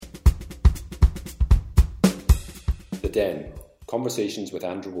The Den, Conversations with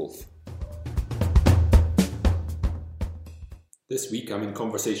Andrew Wolfe. This week I'm in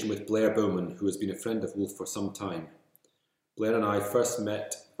conversation with Blair Bowman, who has been a friend of Wolfe for some time. Blair and I first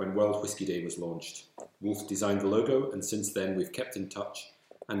met when World Whisky Day was launched. Wolfe designed the logo, and since then we've kept in touch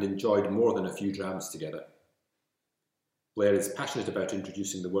and enjoyed more than a few drams together. Blair is passionate about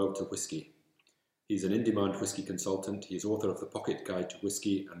introducing the world to whisky. He's an in-demand whisky consultant. He is author of The Pocket Guide to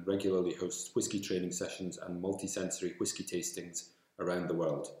Whisky and regularly hosts whisky training sessions and multi-sensory whisky tastings around the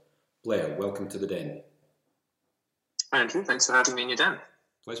world. Blair, welcome to the Den. Andrew, thanks for having me in your den.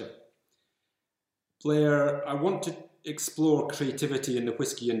 Pleasure. Blair, I want to explore creativity in the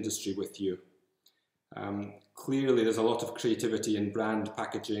whisky industry with you. Clearly there's a lot of creativity in brand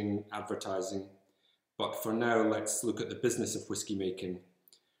packaging, advertising, but for now let's look at the business of whisky making.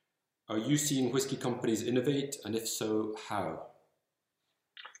 Are you seeing whisky companies innovate, and if so, how?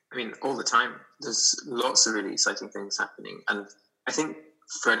 I mean, all the time. There's lots of really exciting things happening, and I think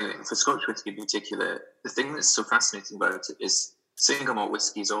for Scotch whisky in particular, the thing that's so fascinating about it is single malt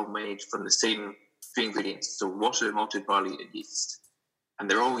whisky is all made from the same three ingredients, so water, malted barley, and yeast, and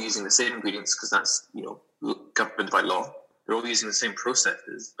they're all using the same ingredients because that's governed by law. They're all using the same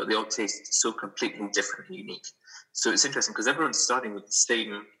processes, but they all taste so completely different and unique. So it's interesting because everyone's starting with the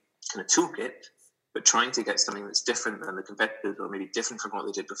same kind of toolkit, but trying to get something that's different than the competitors or maybe different from what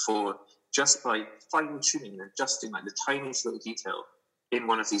they did before, just by fine-tuning and adjusting like the tiniest little detail in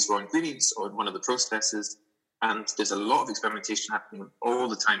one of these raw ingredients or in one of the processes. And there's a lot of experimentation happening all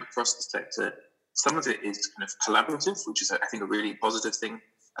the time across the sector. Some of it is kind of collaborative, which is, I think, a really positive thing,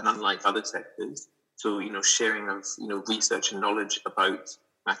 and unlike other sectors. So, sharing of, research and knowledge about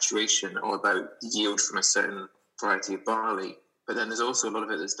maturation or about yield from a certain variety of barley. But then there's also a lot of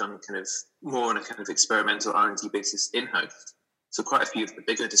it that's done kind of more on a kind of experimental R&D basis in-house. So quite a few of the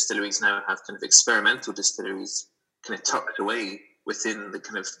bigger distilleries now have kind of experimental distilleries kind of tucked away within the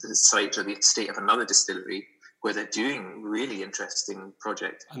kind of the site or the estate of another distillery, where they're doing really interesting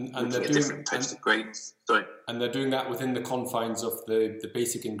projects, and looking at different types of grains. Sorry. And they're doing that within the confines of the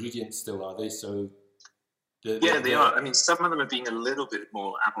basic ingredients still, are they? So they are. I mean, some of them are being a little bit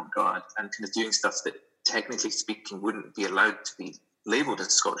more avant-garde and kind of doing stuff that, technically speaking, wouldn't be allowed to be labelled as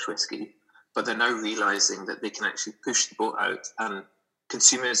Scotch whisky, but they're now realising that they can actually push the boat out, and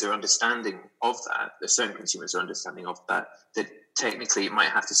consumers are understanding of that. There's certain consumers are understanding of that technically it might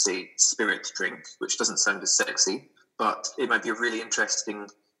have to say spirit drink, which doesn't sound as sexy, but it might be a really interesting,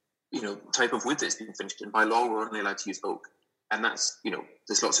 type of wood that's been finished. And by law, we're only allowed to use oak. And that's,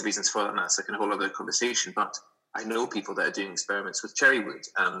 there's lots of reasons for that, and that's like a whole other conversation. But I know people that are doing experiments with cherry wood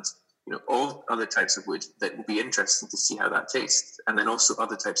and, all other types of wood that will be interesting to see how that tastes. And then also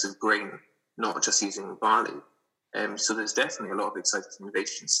other types of grain, not just using barley. So there's definitely a lot of exciting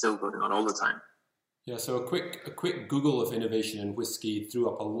innovation still going on all the time. Yeah, so a quick Google of innovation in whisky threw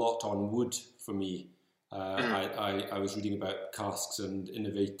up a lot on wood for me. I was reading about casks and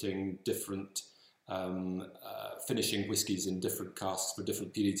innovating different finishing whiskies in different casks for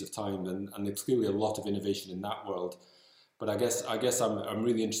different periods of time, and there's clearly a lot of innovation in that world. But I guess I'm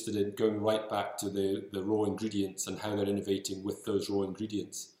really interested in going right back to the raw ingredients and how they're innovating with those raw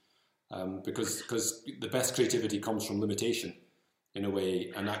ingredients, because the best creativity comes from limitation, in a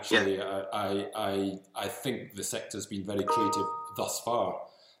way. And actually, I think the sector's been very creative thus far,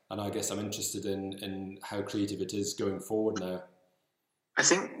 and I guess I'm interested in how creative it is going forward now. I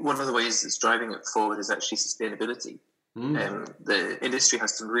think one of the ways that's driving it forward is actually sustainability. The industry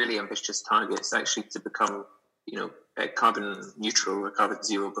has some really ambitious targets actually to become, carbon neutral or carbon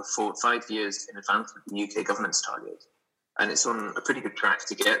zero before 5 years in advance of the UK government's target. And it's on a pretty good track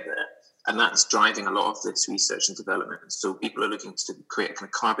to get there. And that's driving a lot of this research and development. So people are looking to create a kind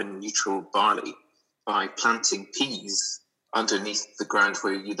of carbon neutral barley by planting peas underneath the ground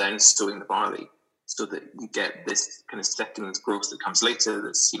where you're then stowing the barley, so that you get this kind of second growth that comes later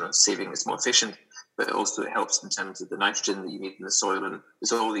that's, saving, is more efficient, but also it helps in terms of the nitrogen that you need in the soil. And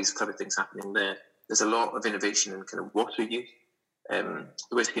there's all these clever things happening there. There's a lot of innovation in kind of water use. The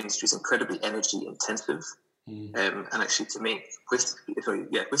whisky industry is incredibly energy intensive. And actually to make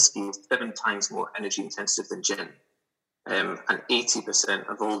whiskey is 7 times more energy intensive than gin. And 80%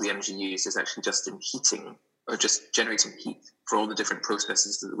 of all the energy used is actually just in heating, or just generating heat for all the different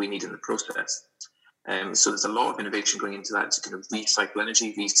processes that we need in the process. So there's a lot of innovation going into that to kind of recycle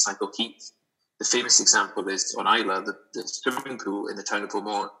energy, recycle heat. The famous example is on Islay, the swimming pool in the town of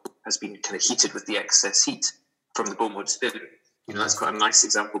Beaumont has been kind of heated with the excess heat from the Beaumont distillery. That's quite a nice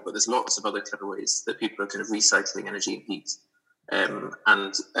example, but there's lots of other clever ways that people are kind of recycling energy and heat.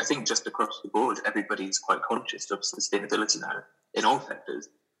 And I think just across the board, everybody's quite conscious of sustainability now in all sectors.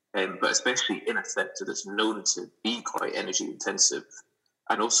 but especially in a sector that's known to be quite energy intensive,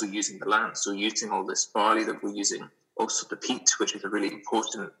 and also using the land. So using all this barley that we're using, also the peat, which is a really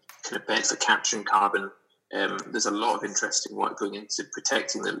important kind of bed for capturing carbon. There's a lot of interesting work going into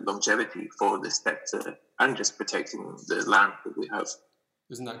protecting the longevity for this sector and just protecting the land that we have.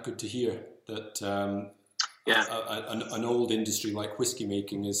 Isn't that good to hear that an old industry like whisky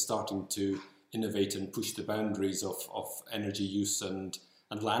making is starting to innovate and push the boundaries of energy use and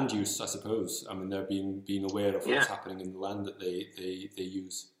land use, I suppose. I mean, they're being aware of what's happening in the land that they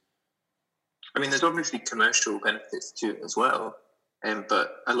use. I mean, there's obviously commercial benefits to it as well,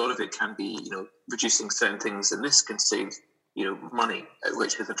 but a lot of it can be, reducing certain things, and this can save, money,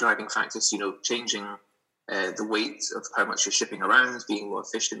 which is a driving factor. So, changing the weight of how much you're shipping around, being more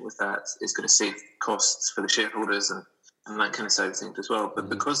efficient with that is going to save costs for the shareholders and that kind of side of things as well. But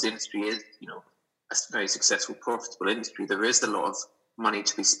because the industry is, a very successful, profitable industry, there is a lot of money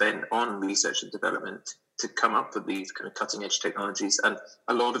to be spent on research and development to come up with these kind of cutting edge technologies. And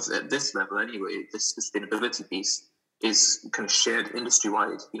a lot of at this level anyway, this sustainability piece is kind of shared industry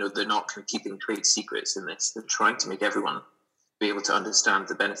wide. They're not kind of keeping trade secrets in this. They're trying to make everyone be able to understand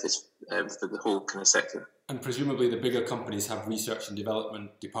the benefits for the whole kind of sector. And presumably the bigger companies have research and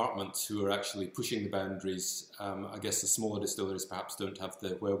development departments who are actually pushing the boundaries. I guess the smaller distilleries perhaps don't have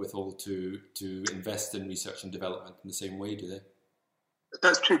the wherewithal to invest in research and development in the same way, do they?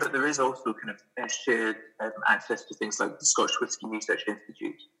 That's true, but there is also kind of shared access to things like the Scotch Whisky Research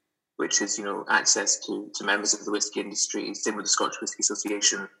Institute, which is, access to members of the whisky industry. Same with the Scotch Whisky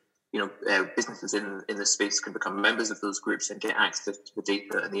Association. Businesses in the space can become members of those groups and get access to the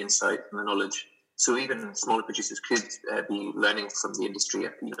data and the insight and the knowledge. So even smaller producers could be learning from the industry,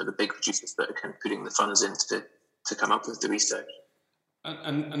 the big producers that are kind of putting the funds in to come up with the research.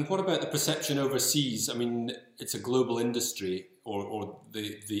 And what about the perception overseas? I mean, it's a global industry, or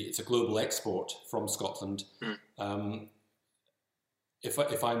it's a global export from Scotland.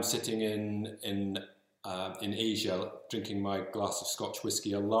 If I'm sitting in Asia drinking my glass of Scotch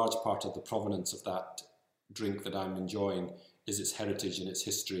whisky, a large part of the provenance of that drink that I'm enjoying is its heritage and its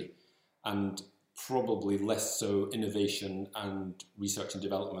history, and probably less so innovation and research and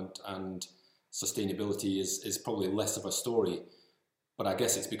development and sustainability is probably less of a story. But I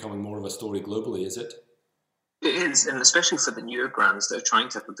guess it's becoming more of a story globally, is it? It is, and especially for the newer brands that are trying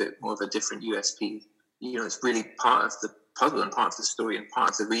to have a bit more of a different USP. It's really part of the puzzle and part of the story, and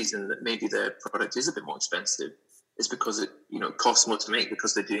part of the reason that maybe their product is a bit more expensive is because it costs more to make,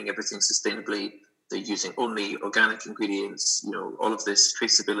 because they're doing everything sustainably. They're using only organic ingredients. All of this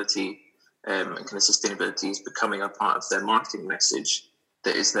traceability and kind of sustainability is becoming a part of their marketing message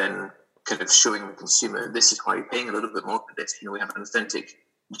that is then kind of showing the consumer, this is why you're paying a little bit more for this. We have an authentic,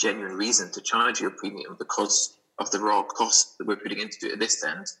 genuine reason to charge you a premium because of the raw cost that we're putting into it at this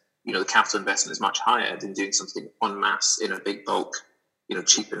end. The capital investment is much higher than doing something en masse in a big bulk,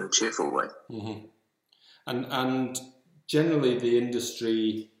 cheap and cheerful way. Mm-hmm. And generally the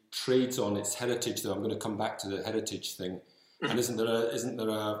industry trades on its heritage, though. I'm going to come back to the heritage thing. And isn't there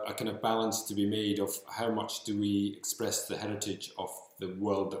a kind of balance to be made of how much do we express the heritage of the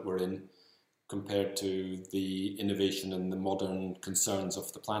world that we're in compared to the innovation and the modern concerns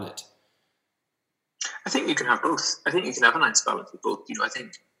of the planet? I think you can have both. I think you can have a nice balance of both. I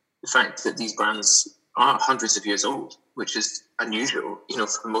think the fact that these brands are hundreds of years old, which is unusual,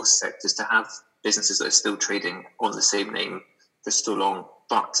 for most sectors to have businesses that are still trading on the same name for so long,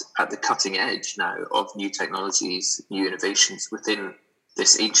 but at the cutting edge now of new technologies, new innovations within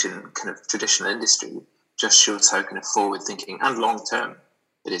this ancient kind of traditional industry, just shows how kind of forward thinking and long term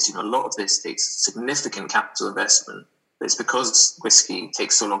it is. A lot of this takes significant capital investment, but it's because whiskey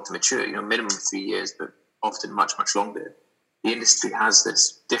takes so long to mature, minimum 3 years, but often much, much longer. The industry has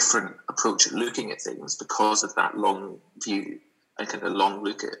this different approach at looking at things because of that long view and kind of long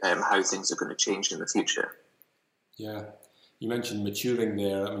look at how things are going to change in the future. Yeah. You mentioned maturing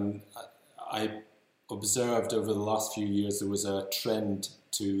there. I mean, I observed over the last few years there was a trend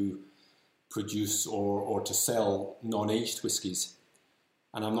to produce or to sell non-aged whiskies.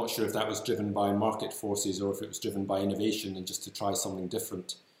 And I'm not sure if that was driven by market forces or if it was driven by innovation and just to try something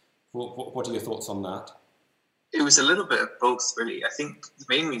different. What are your thoughts on that? It was a little bit of both, really. I think the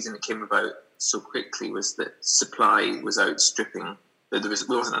main reason it came about so quickly was that supply was outstripping. There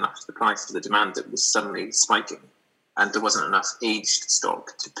wasn't enough supply for the demand that was suddenly spiking. And there wasn't enough aged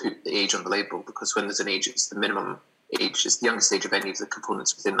stock to put the age on the label, because when there's an age, it's the minimum age, it's the youngest age of any of the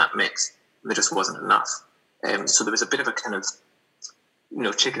components within that mix. And there just wasn't enough. So there was a bit of a kind of,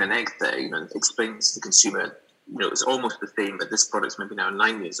 chicken and egg there, explaining to the consumer, it's almost the same, but this product's maybe now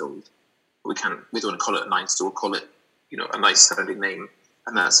 9 years old. We don't want to call it a 9, so we'll call it, a nice sounding name.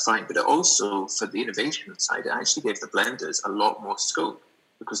 and that's fine. But it also, for the innovation side, it actually gave the blenders a lot more scope,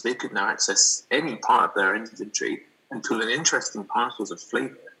 because they could now access any part of their inventory and pull in interesting parcels of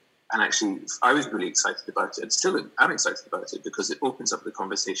flavour. And actually, I was really excited about it, and still am excited about it, because it opens up the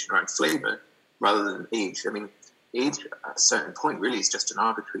conversation around flavour rather than age. I mean, age at a certain point really is just an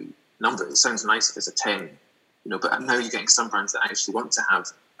arbitrary number. It sounds nice if it's a 10, but now you're getting some brands that actually want to have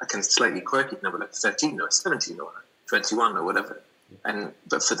a kind of slightly quirky number, like 13 or 17 or 21 or whatever.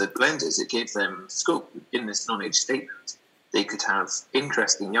 But for the blenders, it gave them scope in this non-age statement. They could have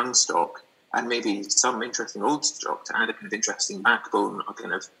interesting young stock and maybe some interesting old stock to add a kind of interesting backbone or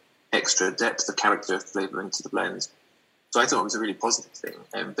kind of extra depth of character of flavour into the blend. So I thought it was a really positive thing,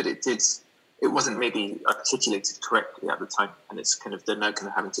 but it wasn't maybe articulated correctly at the time, and it's they're now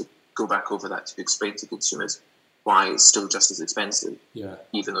having to go back over that to explain to consumers why it's still just as expensive,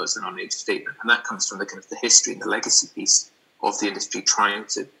 even though it's a non-age statement. And that comes from the history and the legacy piece of the industry trying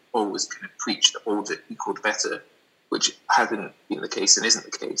to always preach that older equaled better, which hasn't been the case and isn't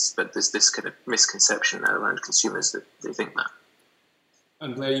the case. But there's this kind of misconception now around consumers that they think that.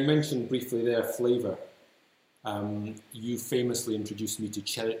 And Blair, you mentioned briefly there flavour. You famously introduced me to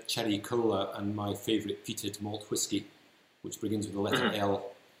cherry cola and my favourite peated malt whisky, which begins with the letter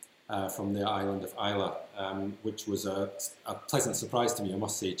L, from the island of Isla, which was a pleasant surprise to me, I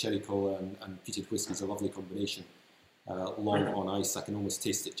must say. Cherry cola and peated whisky is a lovely combination. Long on ice, I can almost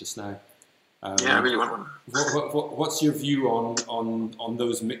taste it just now. I really want one. What's your view on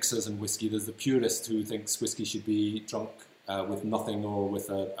those mixers in whisky? There's the purist who thinks whisky should be drunk with nothing or with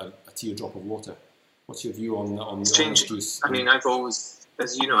a teardrop of water. What's your view on the orange juice? I mean, I've always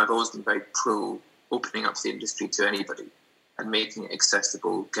been very pro opening up the industry to anybody and making it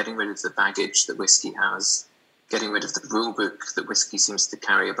accessible, getting rid of the baggage that whisky has, getting rid of the rule book that whisky seems to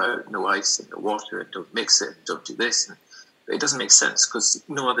carry about, no ice and no water, and don't mix it, don't do this. But it doesn't make sense, because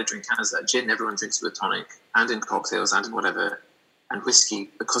no other drink has that. Gin, everyone drinks with a tonic, and in cocktails, and in whatever. And whisky,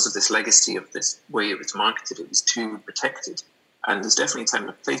 because of this legacy of this way it was marketed, it was too protected. And there's definitely time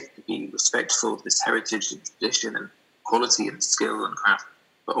and place to be respectful of this heritage and tradition and quality and skill and craft.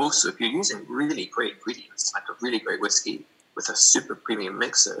 But also, if you're using really great ingredients, like a really great whisky with a super premium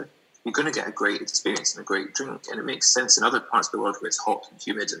mixer, you're going to get a great experience and a great drink. And it makes sense in other parts of the world where it's hot and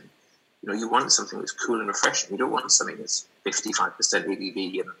humid, and you want something that's cool and refreshing. You don't want something that's 55%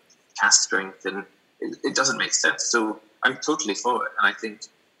 ABV and cask strength, and it doesn't make sense. So I'm totally for it, and I think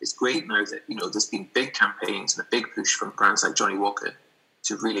it's great now that there's been big campaigns and a big push from brands like Johnnie Walker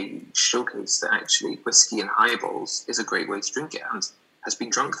to really showcase that actually whiskey and highballs is a great way to drink it, and has been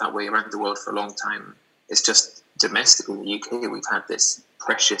drunk that way around the world for a long time. It's just domestically in the UK we've had this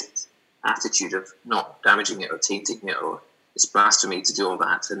precious attitude of not damaging it or tainting it, or it's blasphemy to do all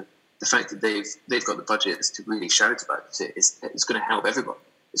that. And the fact that they've got the budgets to really shout about it it's going to help everybody.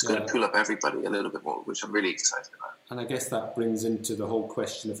 It's going to pull up everybody a little bit more, which I'm really excited about. And I guess that brings into the whole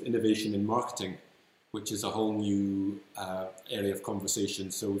question of innovation in marketing, which is a whole new area of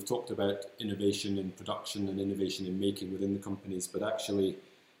conversation. So we've talked about innovation in production and innovation in making within the companies, but actually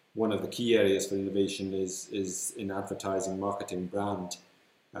one of the key areas for innovation is in advertising, marketing, brand.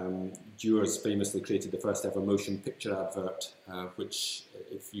 Dewar's famously created the first ever motion picture advert, which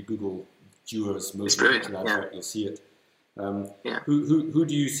if you Google Dewar's motion picture advert, you'll see it. Who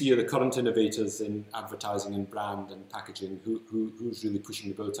do you see are the current innovators in advertising and brand and packaging? Who's really pushing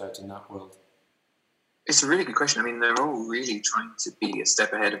the boat out in that world? It's a really good question. I mean, they're all really trying to be a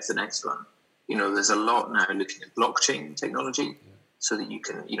step ahead of the next one. There's a lot now looking at blockchain technology, so that you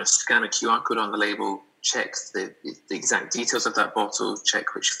can, scan a QR code on the label, check the exact details of that bottle,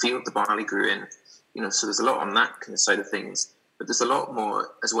 check which field the barley grew in. So there's a lot on that kind of side of things. But there's a lot more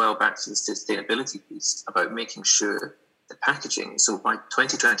as well back to the sustainability piece about making sure the packaging. So by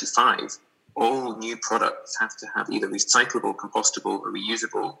 2025, all new products have to have either recyclable, compostable, or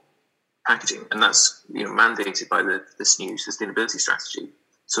reusable packaging, and that's mandated by this new sustainability strategy.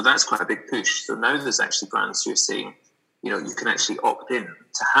 So that's quite a big push. So now there's actually brands who are saying, you can actually opt in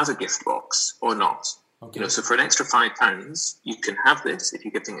to have a gift box or not. Okay. So for an extra £5, you can have this if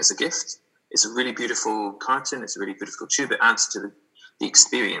you're giving it as a gift. It's a really beautiful carton. It's a really beautiful tube. It adds to the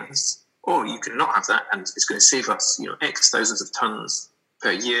experience. Or you can not have that, and it's going to save us, X thousands of tons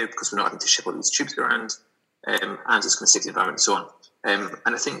per year, because we're not having to ship all these tubes around, and it's going to save the environment and so on. And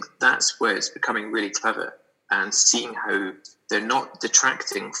I think that's where it's becoming really clever, and seeing how they're not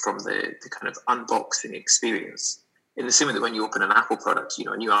detracting from the kind of unboxing experience. In the same way that when you open an Apple product,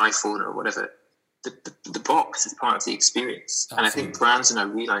 a new iPhone or whatever, the box is part of the experience. Absolutely. And I think brands are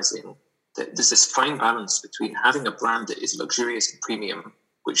now realizing that there's this fine balance between having a brand that is luxurious and premium,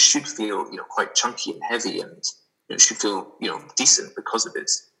 which should feel, quite chunky and heavy and, it should feel, decent because of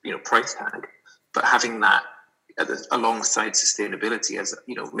its, price tag. But having that alongside sustainability as,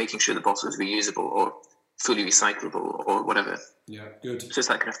 making sure the bottle is reusable or fully recyclable or whatever. Yeah, good. So it's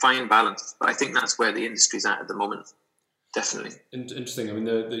that kind of fine balance. But I think that's where the industry's at the moment. Definitely. Interesting. I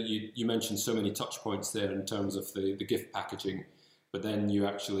mean, you mentioned so many touch points there in terms of the gift packaging, but then you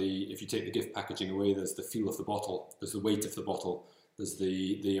actually, if you take the gift packaging away, there's the feel of the bottle, there's the weight of the bottle, there's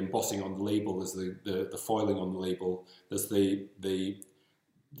the embossing on the label, there's the foiling on the label, there's the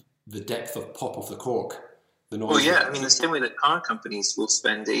depth of pop of the cork. The noise. Well, yeah, I mean, the same way that car companies will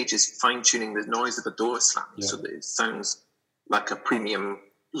spend ages fine-tuning the noise of a door slam so that it sounds like a premium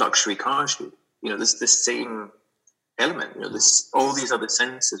luxury car shoe. There's the same element. All these other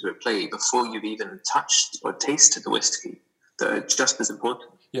senses are at play before you've even touched or tasted the whiskey that are just as important.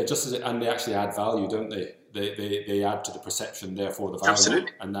 Yeah, and they actually add value, don't they? They add to the perception, therefore the value.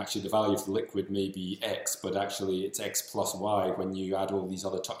 Absolutely. And actually the value of the liquid may be X, but actually it's X plus Y when you add all these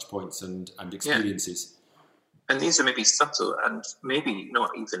other touch points and experiences. Yeah. And these are maybe subtle and maybe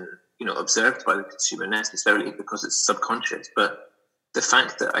not even, observed by the consumer necessarily because it's subconscious. But the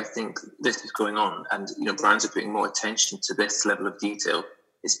fact that I think this is going on and, brands are putting more attention to this level of detail,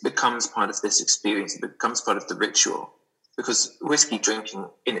 it becomes part of this experience. It becomes part of the ritual. Because whiskey drinking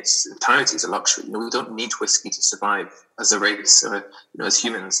in its entirety is a luxury. We don't need whiskey to survive as a race or, as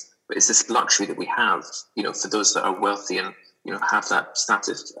humans. But it's this luxury that we have, for those that are wealthy and, have that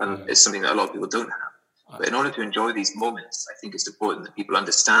status. And it's something that a lot of people don't have. But in order to enjoy these moments, I think it's important that people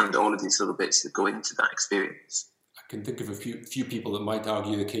understand all of these little bits that go into that experience. I can think of a few people that might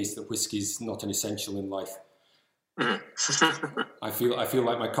argue the case that whiskey is not an essential in life. I feel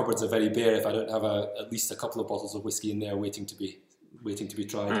like my cupboards are very bare if I don't have at least a couple of bottles of whiskey in there waiting to be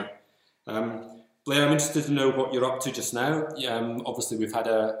tried. Blair, I'm interested to know what you're up to just now. Obviously, we've had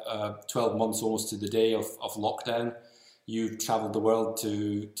a 12 months almost to the day of lockdown. You've travelled the world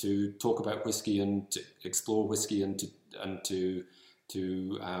to talk about whiskey and to explore whiskey and to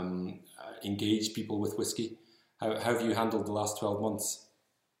engage people with whiskey. How have you handled the last 12 months?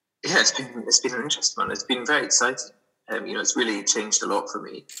 Yeah, it's been an interesting one. It's been very exciting. It's really changed a lot for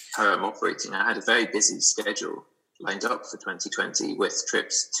me how I'm operating. I had a very busy schedule lined up for 2020 with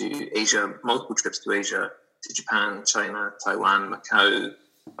trips to Asia, multiple trips to Asia, to Japan, China, Taiwan, Macau.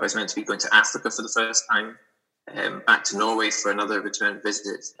 I was meant to be going to Africa for the first time. Back to Norway for another return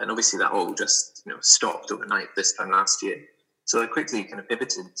visit, and obviously that all just stopped overnight this time last year. So I quickly kind of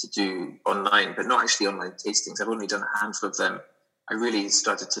pivoted to do online, but not actually online tastings. I've only done a handful of them. I really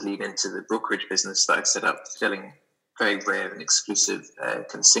started to lean into the brokerage business that I've set up, selling very rare and exclusive kind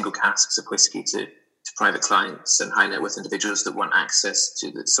of single casks of whiskey to private clients and high net worth individuals that want access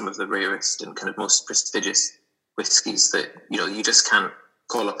to some of the rarest and kind of most prestigious whiskies that you just can't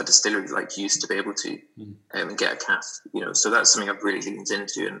call up a distillery like you used to be able to and get a cask. So that's something I've really leaned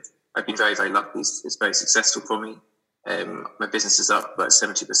into, and I've been very, very lucky. It's very successful for me. My business is up about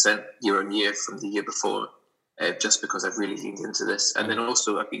 70% year on year from the year before, just because I've really leaned into this. And then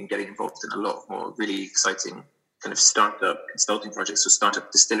also I've been getting involved in a lot more really exciting kind of startup consulting projects. So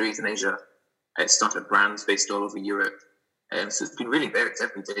startup distilleries in Asia, startup brands based all over Europe. So it's been really varied.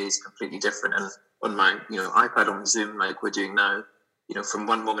 Every day is completely different. And on my iPad on Zoom, like we're doing now, from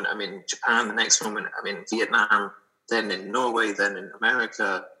one moment I'm in Japan, the next moment I'm in Vietnam, then in Norway, then in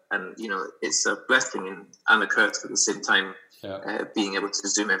America. And, it's a blessing and a curse at the same time, being able to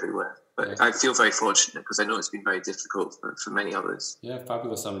Zoom everywhere. But I feel very fortunate because I know it's been very difficult for many others. Yeah,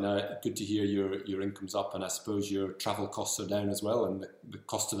 fabulous. I mean, good to hear your income's up, and I suppose your travel costs are down as well, and the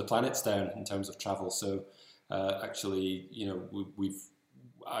cost to the planet's down in terms of travel. So actually,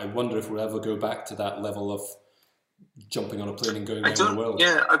 I wonder if we'll ever go back to that level of jumping on a plane and going around the world.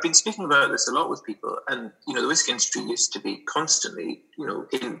 Yeah, I've been speaking about this a lot with people, and the whiskey industry used to be constantly,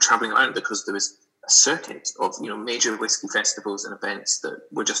 in traveling around because there was a circuit of major whiskey festivals and events that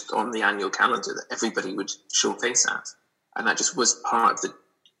were just on the annual calendar that everybody would show face at, and that just was part of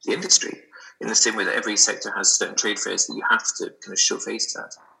the industry. In the same way that every sector has certain trade fairs that you have to kind of show face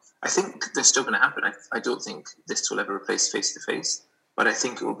at. I think they're still going to happen. I don't think this will ever replace face to face, but I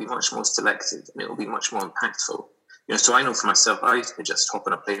think it will be much more selective and it will be much more impactful. So I know for myself, I used to just hop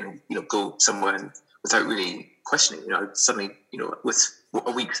on a plane and, go somewhere and without really questioning. Suddenly, with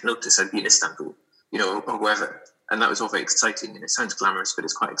a week's notice, I'd be in Istanbul, or wherever. And that was all very exciting. And it sounds glamorous, but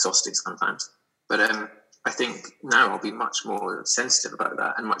it's quite exhausting sometimes. But I think now I'll be much more sensitive about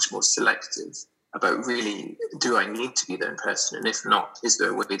that and much more selective about really, do I need to be there in person? And if not, is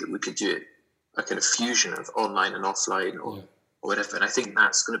there a way that we could do it, a kind of fusion of online and offline or whatever? And I think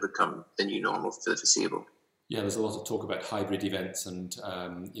that's going to become the new normal for the foreseeable. Yeah, there's a lot of talk about hybrid events, and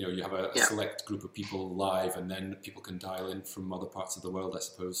you have a select group of people live, and then people can dial in from other parts of the world, I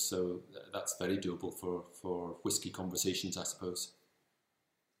suppose. So that's very doable for whisky conversations, I suppose.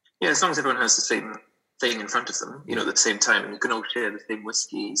 Yeah, as long as everyone has the same thing in front of them, at the same time, and you can all share the same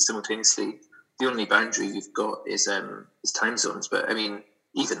whiskey simultaneously. The only boundary you've got is time zones, but I mean,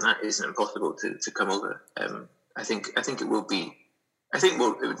 even that isn't impossible to come over. I think it will be. I think it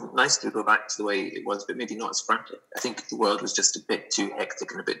would be nice to go back to the way it was, but maybe not as frantic. I think the world was just a bit too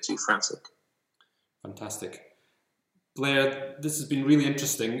hectic and a bit too frantic. Fantastic. Blair, this has been really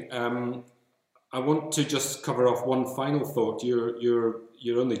interesting. I want to just cover off one final thought. You're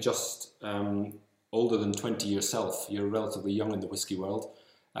only just older than 20 yourself. You're relatively young in the whisky world.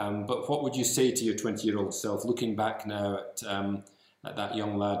 But what would you say to your 20-year-old self, looking back now at that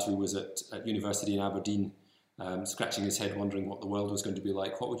young lad who was at university in Aberdeen, scratching his head, wondering what the world was going to be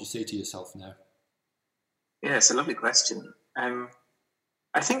like? What would you say to yourself now? Yeah, it's a lovely question.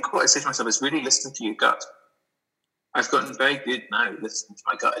 I think what I say to myself is really listen to your gut. I've gotten very good now listening to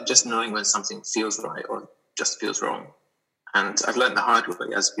my gut and just knowing when something feels right or just feels wrong. And I've learned the hard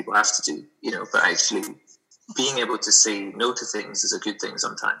way, as people have to do, but actually being able to say no to things is a good thing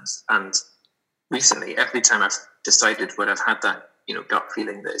sometimes. And recently, every time I've decided when I've had that, gut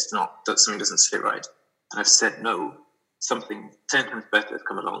feeling that that something doesn't sit right, and I've said no, something 10 times better has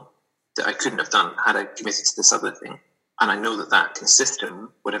come along that I couldn't have done had I committed to this other thing. And I know that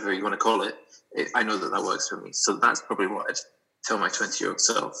system, whatever you want to call it, I know that works for me. So that's probably what I'd tell my 20-year-old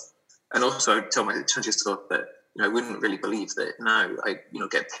self. And also I'd tell my 20-year-old self that, I wouldn't really believe that now I,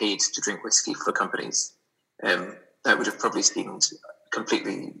 get paid to drink whiskey for companies. That would have probably seemed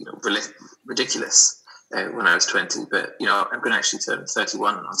completely, ridiculous when I was 20. But, I'm going to actually turn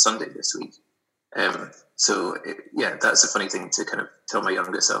 31 on Sunday this week. That's a funny thing to kind of tell my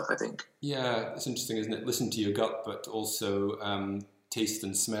younger self, I think. Yeah, it's interesting, isn't it? Listen to your gut, but also taste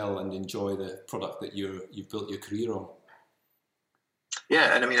and smell and enjoy the product that you've built your career on.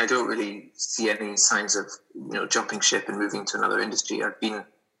 Yeah, and I mean, I don't really see any signs of, jumping ship and moving to another industry. I've been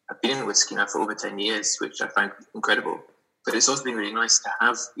in whiskey now for over 10 years, which I find incredible. But it's also been really nice to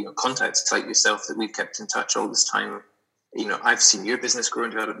have, contacts like yourself that we've kept in touch all this time. I've seen your business grow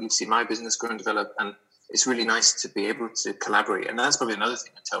and develop, you've seen my business grow and develop, and it's really nice to be able to collaborate. And that's probably another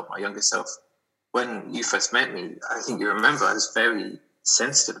thing I tell my younger self. When you first met me, I think you remember I was very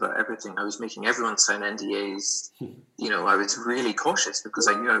sensitive about everything. I was making everyone sign NDAs. I was really cautious because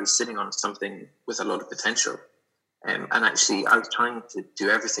I knew I was sitting on something with a lot of potential. And actually, I was trying to do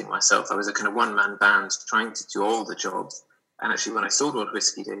everything myself. I was a kind of one-man band trying to do all the jobs. And actually, when I sold World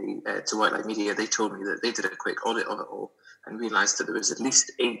Whisky Day to White Light Media, they told me that they did a quick audit of it all and realised that there was at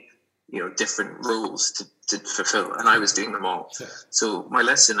least 8, different roles to fulfil, and I was doing them all. Yeah. So my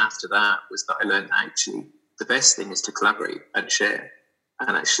lesson after that was that I learned actually the best thing is to collaborate and share.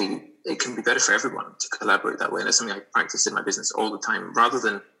 And actually, it can be better for everyone to collaborate that way. And it's something I practice in my business all the time. Rather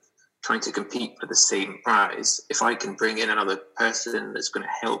than trying to compete for the same prize, if I can bring in another person that's going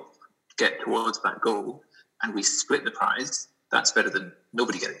to help get towards that goal, and we split the prize, that's better than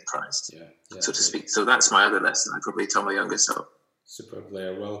nobody getting the prize, so to speak. So that's my other lesson I'd probably tell my younger self. Super,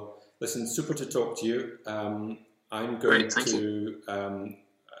 Blair. Well, listen, super to talk to you. I'm going to,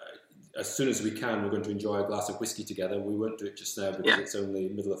 as soon as we can, we're going to enjoy a glass of whiskey together. We won't do it just now because it's only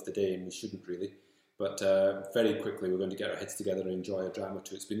middle of the day and we shouldn't really. But very quickly, we're going to get our heads together and enjoy a dram or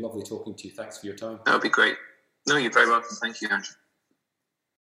two. It's been lovely talking to you. Thanks for your time. That would be great. No, you're very welcome. Thank you, Andrew.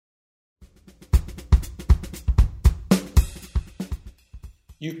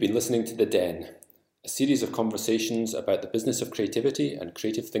 You've been listening to The Den, a series of conversations about the business of creativity and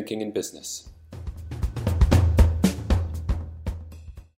creative thinking in business.